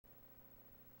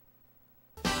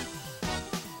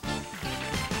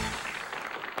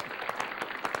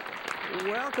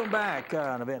Welcome back.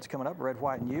 An event's coming up, Red,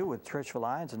 White, and You with Trish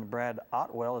Villines, and Brad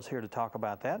Otwell is here to talk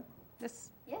about that. Yes.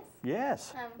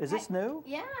 Yes. Is this new?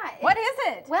 Yeah. What is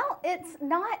it? Well, it's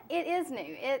not. It is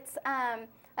new. It's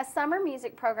a summer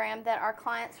music program that our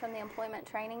clients from the Employment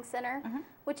Training Center,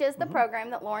 which is the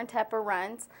program that Lauren Tepper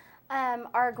runs,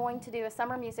 are going to do a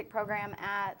summer music program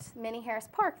at Minnie Harris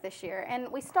Park this year.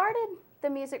 And we started the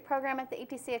music program at the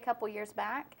ETC a couple years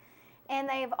back, and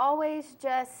they've always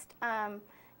just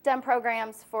done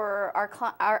programs for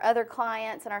our other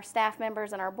clients and our staff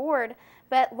members and our board.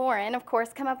 But Lauren, of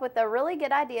course, come up with a really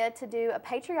good idea to do a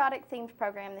patriotic themed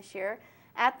program this year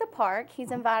at the park.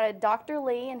 He's invited Dr.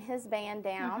 Lee and his band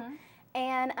down.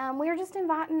 And we're just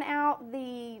inviting out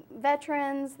the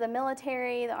veterans, the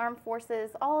military, the armed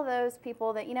forces, all of those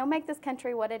people that, you know, make this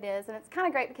country what it is. And it's kind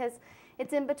of great because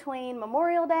it's in between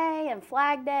Memorial Day and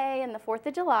Flag Day and the 4th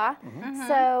of July.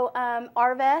 So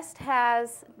Arvest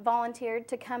has volunteered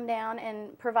to come down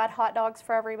and provide hot dogs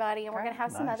for everybody, and we're going to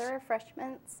have some other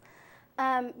refreshments.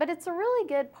 But it's a really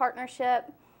good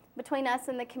partnership between us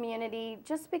and the community,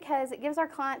 just because it gives our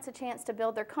clients a chance to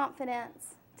build their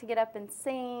confidence, to get up and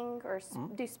sing or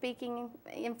do speaking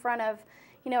in front of,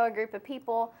 you know, a group of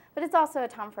people. But it's also a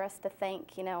time for us to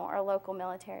thank, you know, our local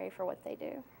military for what they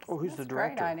do. Well, who's the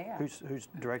director? Great idea. Who's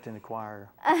directing the choir?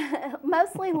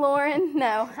 Mostly Lauren.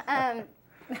 No.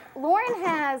 Lauren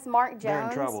has Mark Jones. They're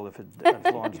in trouble if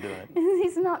Lauren's doing it.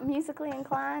 He's not musically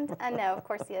inclined. No, of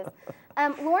course he is.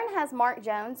 Lauren has Mark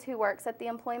Jones, who works at the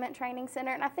Employment Training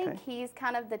Center, and I think he's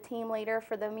kind of the team leader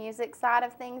for the music side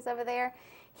of things over there.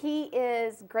 He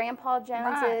is Grandpa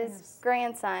Jones's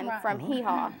grandson from Hee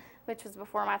Haw, which was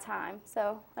before my time.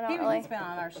 So I don't really. He's been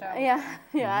on our show. Yeah.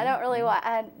 I don't really.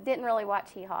 I didn't really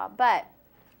watch Hee Haw, but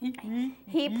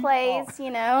he plays.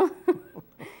 You know.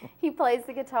 He plays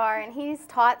the guitar, and he's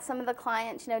taught some of the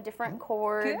clients, you know, different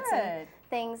chords and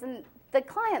things, and the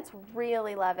clients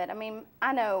really love it. I mean,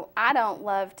 I know I don't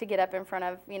love to get up in front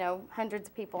of, you know, hundreds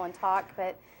of people and talk,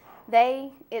 but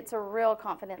it's a real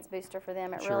confidence booster for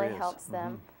them. It really helps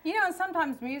them. You know, and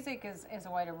sometimes music is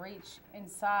a way to reach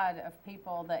inside of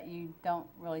people that you don't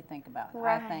really think about.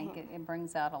 I think it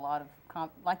brings out a lot of,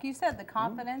 like you said, the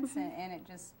confidence, and it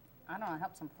just, I don't know,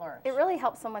 helps them flourish. It really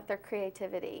helps them with their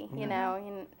creativity, you know,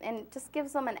 and just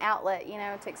gives them an outlet, you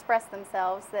know, to express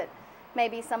themselves that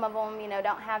maybe some of them, you know,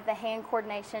 don't have the hand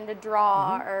coordination to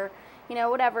draw or, you know,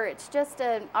 whatever. It's just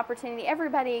an opportunity.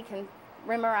 Everybody can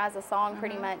memorize a song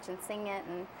pretty much and sing it,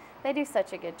 and they do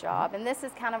such a good job. And this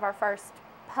is kind of our first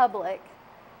public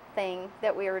thing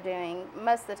that we were doing.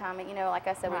 Most of the time, you know, like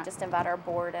I said, we just invite our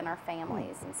board and our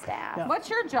families and staff. What's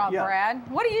your job, Brad?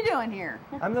 What are you doing here?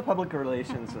 I'm the public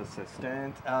relations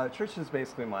assistant. Trish is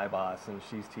basically my boss, and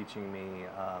she's teaching me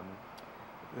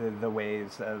the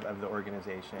ways of the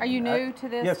organization. Are you new to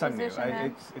this Yes, position? I'm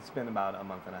new. It's been about a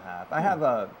month and a half. I have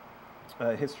a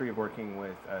history of working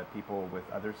with people with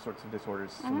other sorts of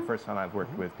disorders. So the first time I've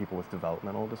worked with people with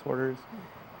developmental disorders.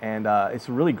 And it's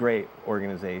a really great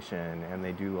organization, and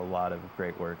they do a lot of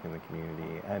great work in the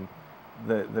community. And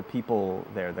the people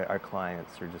there, our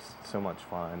clients, are just so much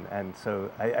fun. And so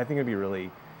I think it'd be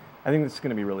really, I think it's going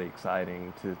to be really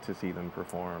exciting to see them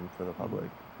perform for the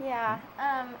public. Yeah,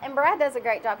 and Brad does a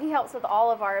great job. He helps with all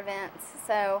of our events.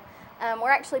 So we're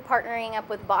actually partnering up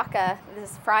with Baca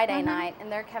this Friday night,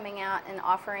 and they're coming out and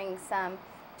offering some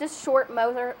just short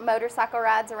motorcycle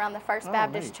rides around the First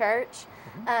Baptist Church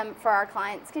for our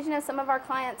clients. Because, you know, some of our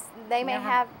clients, they may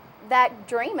have that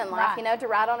dream in life, you know, to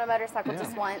ride on a motorcycle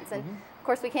just once. And, of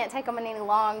course, we can't take them on any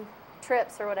long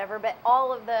trips or whatever, but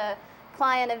all of the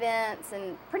client events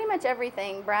and pretty much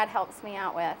everything Brad helps me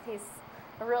out with. He's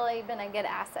really been a good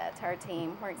asset to our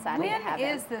team. We're excited to have him.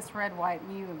 When is this Red, White,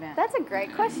 and You event? That's a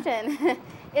great question.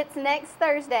 It's next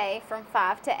Thursday from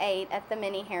 5 to 8 at the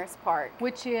Minnie Harris Park.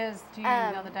 Which is, do you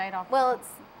know the date off? Well, it's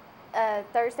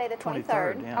Thursday the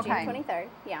 23rd, June 23rd,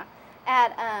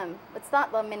 at, it's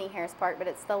not the Minnie Harris Park, but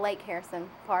it's the Lake Harrison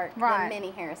Park, the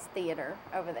Minnie Harris Theater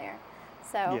over there.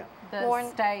 So the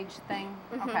stage thing,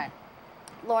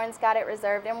 Lauren's got it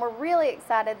reserved, and we're really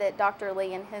excited that Dr.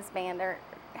 Lee and his band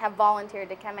have volunteered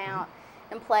to come out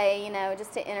and play, you know,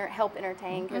 just to help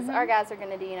entertain, because our guys are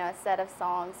going to do, you know, a set of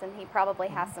songs, and he probably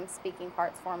has some speaking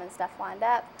parts for them and stuff lined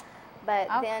up. But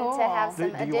then to have some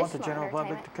additional Do you want the general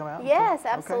public to come out? Yes,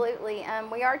 absolutely.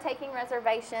 We are taking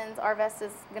reservations. Arvest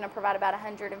is going to provide about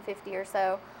 150 or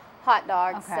so hot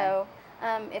dogs. So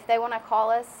if they want to call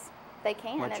us, they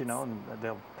can. Let you know, and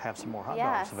they'll have some more hot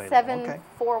dogs available.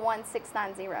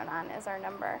 741-6909 is our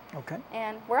number. Okay.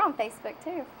 And we're on Facebook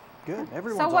too. Good.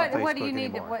 Everyone's on Facebook. So what do you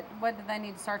need? What do they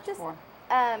need to search for?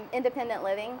 Independent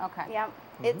Living. Okay. Yeah.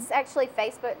 It's actually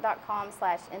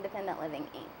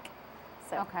facebook.com/independentlivinginc.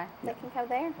 So Okay. they can go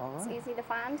there. All It's right. easy to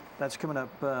find. That's coming up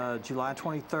July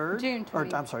 23rd? June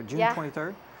 20. Or, I'm sorry, June Yeah.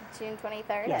 23rd? June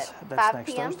 23rd Yes, at that's 5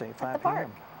 next p.m. Thursday, at 5 the park.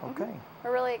 p.m. Okay.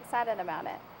 We're really excited about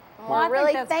it. And Well, I we're think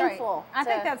really that's great. thankful I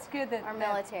think to that's good that our that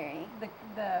military.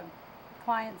 the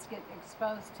clients get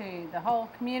exposed to the whole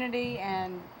community,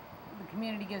 and the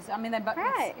community gives. I mean,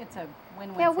 Right. it's a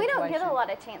win-win. Yeah, we don't situation. get a lot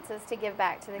of chances to give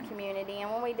back to the community, and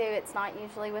when we do, it's not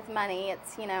usually with money.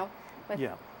 It's with Yeah,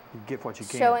 you give what you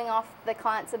can. showing off the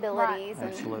client's abilities,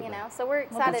 and Absolutely. so we're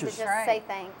excited to which just is say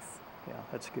thanks. Yeah,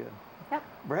 that's good. Yep.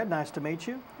 Brad, nice to meet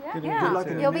you. Yeah. Good to Yeah. meet Good luck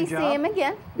in too. your You'll new be job. seeing him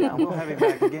again. Yeah, we'll have him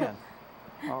back again.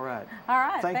 All right. All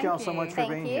right. Thank y'all so much for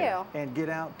Thank being here. you. And get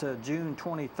out June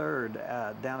 23rd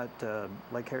down at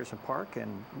Lake Harrison Park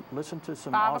and listen to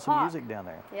some 5 awesome o'clock. music down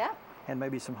there. Yeah. And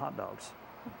maybe some hot dogs.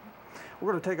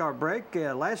 We're going to take our break,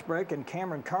 last break, and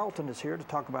Cameron Carlton is here to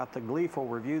talk about the Gleeful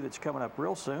review that's coming up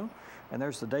real soon. And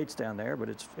there's the dates down there, but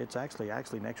it's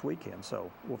actually next weekend. So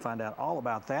we'll find out all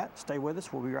about that. Stay with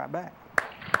us. We'll be right back.